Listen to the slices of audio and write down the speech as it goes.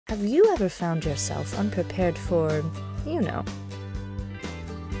Have you ever found yourself unprepared for, you know?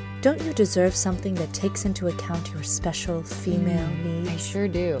 Don't you deserve something that takes into account your special female needs? I sure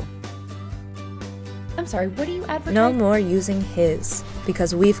do. I'm sorry, what do you advertise? No more using his,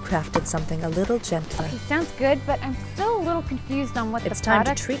 because we've crafted something a little gentler. Okay, sounds good, but I'm still a little confused on what It's the time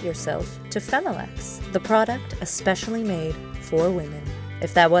product... to treat yourself to Femmolex, the product especially made for women.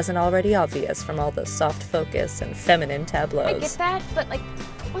 If that wasn't already obvious from all the soft focus and feminine tableaus. I get that, but like,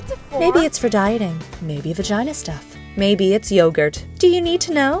 what's it for? Maybe it's for dieting, maybe vagina stuff, maybe it's yogurt. Do you need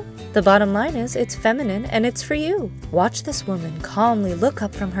to know? The bottom line is, it's feminine and it's for you. Watch this woman calmly look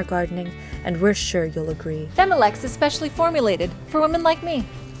up from her gardening, and we're sure you'll agree. Femmolex is specially formulated for women like me.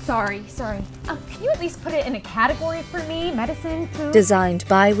 Sorry. Can you at least put it in a category for me? Medicine, food? Designed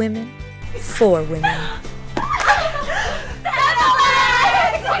by women, for women.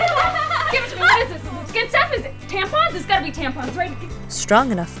 Give it to me. What is this? Is it skin stuff? Is it tampons? It's gotta be tampons, right?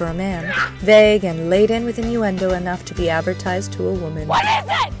 Strong enough for a man, vague and laid in with innuendo enough to be advertised to a woman. What is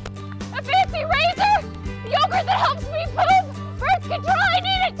it? A fancy razor? Yogurt that helps me poop? Birth control? I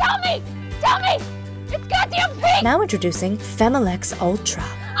need it! Tell me! It's goddamn pink! Now introducing Femmolex Ultra.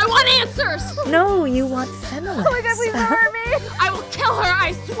 I want answers! No, you want Femmolex. Oh my god, please hurt me! I will kill her,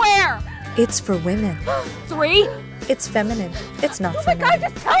 I swear! It's for women. 3? It's feminine. It's not Oh for my god,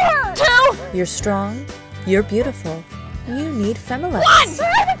 men. just tell her! 2? You're strong. You're beautiful. You need Femmolex. 1! For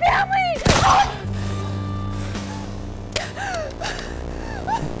the family!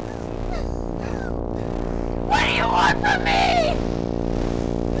 What do you want from me?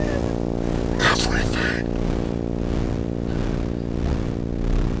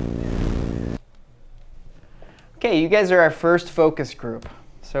 Okay, you guys are our first focus group.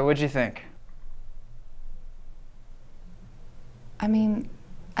 So what'd you think? I mean,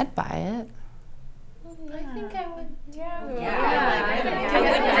 I'd buy it. I think I would. Yeah.